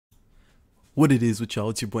What it is with y'all,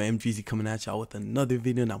 it's your boy MDreeezy coming at y'all with another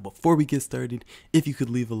video. Now before we get started, if you could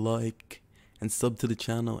leave a like and sub to the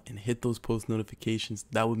channel and hit those post notifications,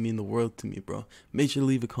 that would mean the world to me, bro. Make sure to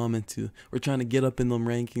leave a comment too. We're trying to get up in them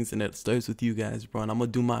rankings, and it starts with you guys, bro, and I'm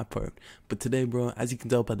gonna do my part. But today, bro, as you can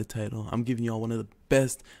tell by the title, I'm giving y'all one of the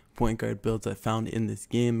best point guard builds I found in this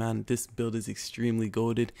game, man. This build is extremely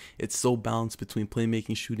goated. It's so balanced between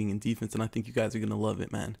playmaking, shooting, and defense, and I think you guys are gonna love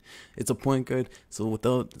it, man. It's a point guard, so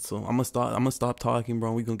I'm gonna stop talking,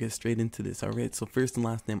 bro. We're gonna get straight into this. All right, so first and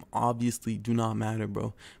last name obviously do not matter,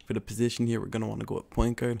 bro. For the position here, we're gonna want to go at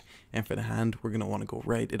point guard, and for the hand, we're gonna want to go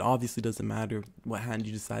right. It obviously doesn't matter what hand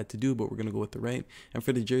you decide to do, but we're gonna go with the right. And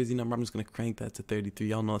for the jersey number, I'm just gonna crank that to 33.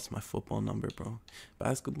 Y'all know that's my football number, bro.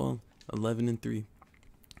 Basketball, 11 and 3.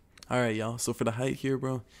 All right, y'all. So for the height here,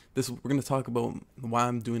 bro, we're gonna talk about why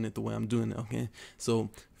I'm doing it the way I'm doing it. Okay, so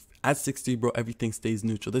at 6'3", bro, everything stays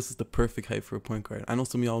neutral. This is the perfect height for a point guard. I know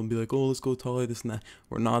some of y'all will be like, oh, let's go taller, this and that.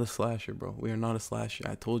 We're not a slasher, bro. We are not a slasher.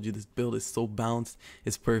 I told you this build is so balanced.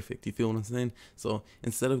 It's perfect. You feel what I'm saying? So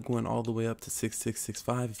instead of going all the way up to 6'6",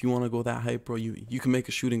 6'5", if you want to go that height, bro, you can make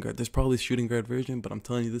a shooting guard. There's probably a shooting guard version, but I'm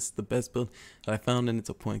telling you, this is the best build that I found, and it's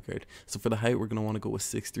a point guard. So for the height, we're going to want to go with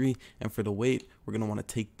 6'3", and for the weight, we're going to want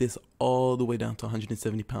to take this all the way down to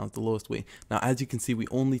 170 pounds, the lowest weight. Now, as you can see, we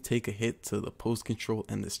only take a hit to the post control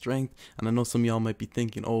and the strength, and I know some of y'all might be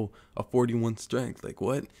thinking, oh, a 41 strength, like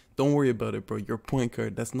what? Don't worry about it, bro. You're a point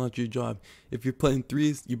guard. That's not your job. If you're playing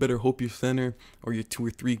threes, you better hope your center or your 2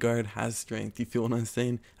 or 3 guard has strength. You feel what I'm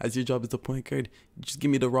saying? As your job as a point guard, just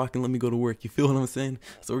give me the rock and let me go to work. You feel what I'm saying?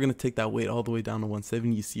 So we're going to take that weight all the way down to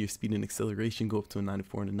 170. You see your speed and acceleration go up to a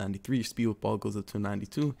 94 and a 93. Your speed with ball goes up to a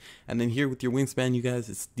 92. And then here with your wingspan, you guys,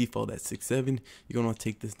 it's default at 6'7". You're going to want to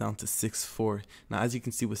take this down to 6'4". Now, as you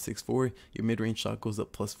can see with 6'4", your mid-range shot goes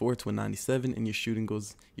up +4 to a 97, and your shooting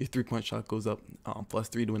goes, your 3-point shot goes up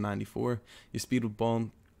 +3 to a 94. Your speed with ball,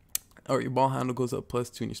 or your ball handle goes up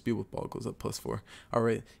 +2, and your speed with ball goes up +4. All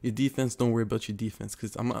right, your defense, don't worry about your defense,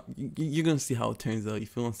 because you're gonna see how it turns out. You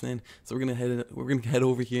feel what I'm saying? So we're gonna head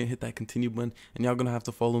over here and hit that continue button, and y'all gonna have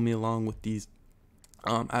to follow me along with these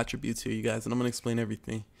attributes here, you guys, and I'm gonna explain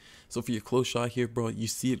everything. So for your close shot here, bro, you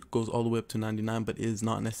see it goes all the way up to 99, but it is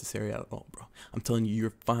not necessary at all, bro. I'm telling you,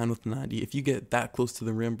 you're fine with 90. If you get that close to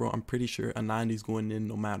the rim, bro, I'm pretty sure a 90 is going in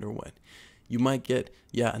no matter what. You might get,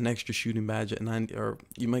 yeah, an extra shooting badge at 90, or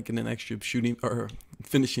you might get an extra shooting or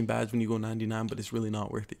finishing badge when you go 99, but it's really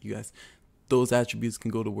not worth it, you guys. Those attributes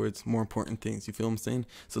can go towards more important things. You feel what I'm saying?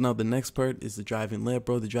 So now the next part is the driving layup,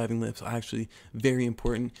 bro. The driving layups are actually very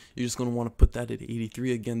important. You're just going to want to put that at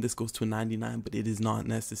 83. Again, this goes to a 99, but it is not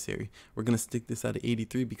necessary. We're going to stick this at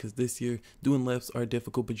 83 because this year doing layups are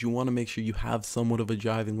difficult, but you want to make sure you have somewhat of a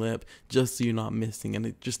driving layup just so you're not missing, and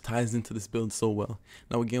it just ties into this build so well.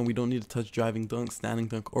 Now, again, we don't need to touch driving dunk, standing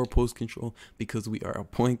dunk, or post control because we are a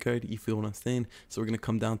point guard. You feel what I'm saying? So we're going to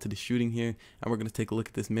come down to the shooting here, and we're going to take a look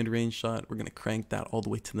at this mid-range shot. We're going to crank that all the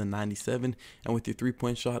way to the 97, and with your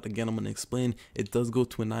 3-point shot, again, I'm going to explain, it does go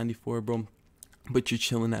to a 94, bro, but you're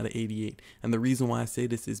chilling at an 88. And the reason why I say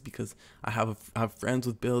this is because I have friends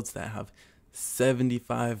with builds that have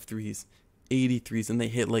 75 threes, 83s, and they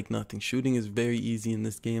hit like nothing. Shooting is very easy in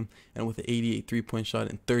this game, and with an 88 3-point shot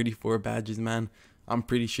and 34 badges, man, I'm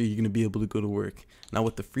pretty sure you're going to be able to go to work. Now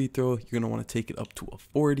with the free throw, you're going to want to take it up to a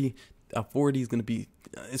 40. A 40 is going to be,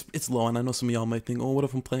 it's low, and I know some of y'all might think, oh, what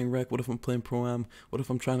if I'm playing rec? What if I'm playing pro-am? What if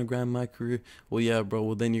I'm trying to grind my career? Well, yeah, bro,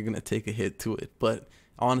 well, then you're going to take a hit to it. But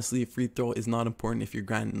honestly, a free throw is not important if you're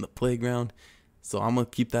grinding the playground. So I'm going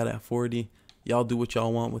to keep that at 40. Y'all do what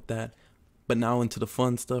y'all want with that. But now into the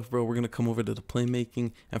fun stuff, bro, we're going to come over to the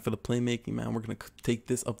playmaking. And for the playmaking, man, we're going to take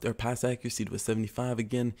this up there, pass accuracy to a 75.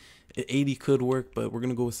 Again, 80 could work, but we're going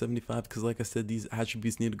to go with 75 because, like I said, these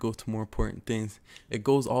attributes need to go to more important things. It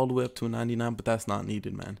goes all the way up to a 99, but that's not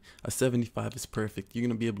needed, man. A 75 is perfect. You're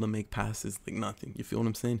going to be able to make passes like nothing. You feel what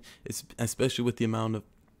I'm saying? It's especially with the amount of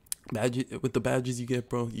badges, with the badges you get,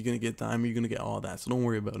 bro, you're going to get diamond, you're going to get all that. So don't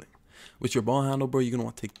worry about it. With your ball handle, bro, you're going to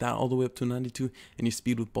want to take that all the way up to a 92. And your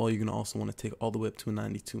speed with ball, you're going to also want to take all the way up to a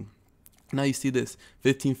 92. Now you see this,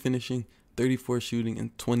 15 finishing, 34 shooting,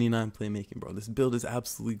 and 29 playmaking, bro. This build is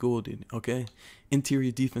absolutely golden, okay? Interior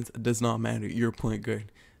defense does not matter. You're a point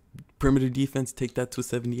guard. Perimeter defense, take that to a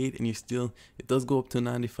 78, and you're still, it does go up to a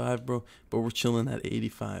 95, bro, but we're chilling at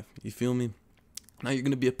 85. You feel me? Now you're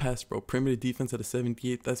going to be a pass, bro. Perimeter defense at a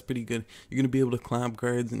 78, that's pretty good. You're going to be able to climb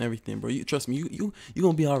guards and everything, bro. You trust me, you're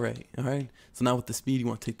going to be all right, all right? So now with the speed, you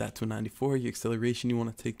want to take that to a 94. Your acceleration, you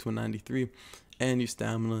want to take to a 93. And your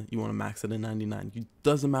stamina, you want to max at a 99. It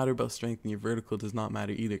doesn't matter about strength, and your vertical does not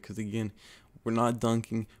matter either because, again, We're not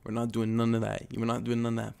dunking. We're not doing none of that. We're not doing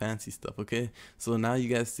none of that fancy stuff, okay? So now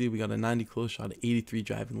you guys see we got a 90 close shot, an 83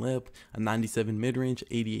 driving layup, a 97 mid-range,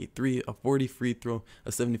 88 3, a 40 free throw,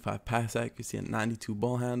 a 75 pass accuracy, a 92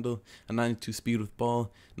 ball handle, a 92 speed with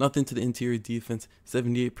ball, nothing to the interior defense,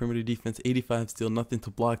 78 perimeter defense, 85 steal, nothing to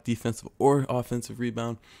block defensive or offensive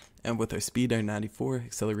rebound. And with our speed, our 94,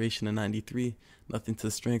 acceleration, a 93, nothing to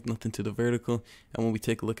the strength, nothing to the vertical. And when we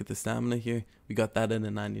take a look at the stamina here, we got that at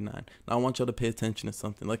a 99. Now, I want y'all to pay attention to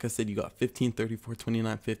something. Like I said, you got 15, 34,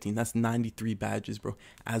 29, 15. That's 93 badges, bro,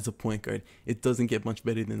 as a point guard. It doesn't get much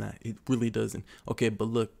better than that. It really doesn't. Okay, but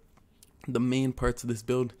look, the main parts of this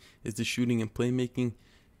build is the shooting and playmaking.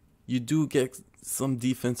 You do get some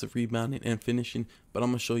defensive rebounding and finishing, but I'm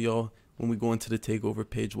going to show y'all when we go into the takeover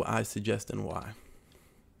page what I suggest and why.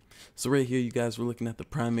 So right here, you guys, we're looking at the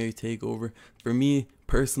primary takeover. For me,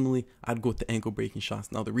 personally, I'd go with the ankle breaking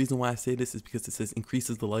shots. Now, the reason why I say this is because it says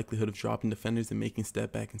increases the likelihood of dropping defenders and making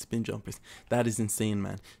step back and spin jumpers. That is insane,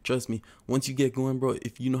 man. Trust me, once you get going, bro,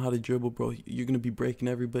 if you know how to dribble, bro, you're going to be breaking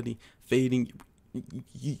everybody, fading.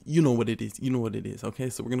 You know what it is. You know what it is, okay?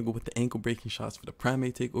 So we're going to go with the ankle breaking shots for the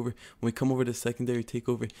primary takeover. When we come over to the secondary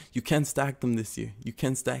takeover, you can stack them this year. You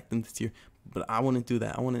can stack them this year. But I wouldn't do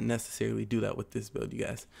that. I wouldn't necessarily do that with this build, you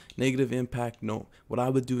guys. Negative impact, no. What I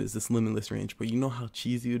would do is this limitless range. But you know how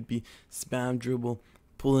cheesy it would be? Spam dribble,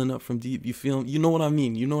 pulling up from deep. You feel? You know what I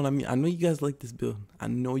mean? You know what I mean? I know you guys like this build. I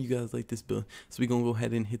know you guys like this build. So we're going to go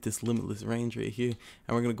ahead and hit this limitless range right here.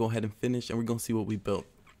 And we're going to go ahead and finish. And we're going to see what we built.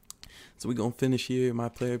 So we're going to finish here, my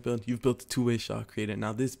player build. You've built a two-way shot creator.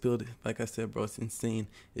 Now this build, like I said, bro, it's insane.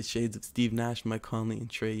 It's shades of Steve Nash, Mike Conley, and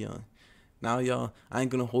Trae Young. Now, y'all, I ain't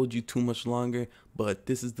going to hold you too much longer, but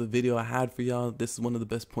this is the video I had for y'all. This is one of the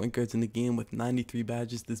best point guards in the game with 93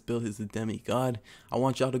 badges. This build is a Demi-God. I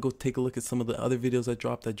want y'all to go take a look at some of the other videos I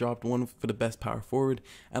dropped. I dropped one for the best power forward,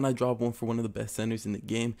 and I dropped one for one of the best centers in the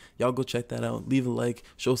game. Y'all go check that out. Leave a like.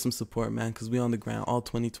 Show some support, man, because we on the ground all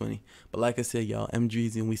 2020. But like I said, y'all,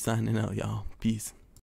 MDreeezy, and we signing out, y'all. Peace.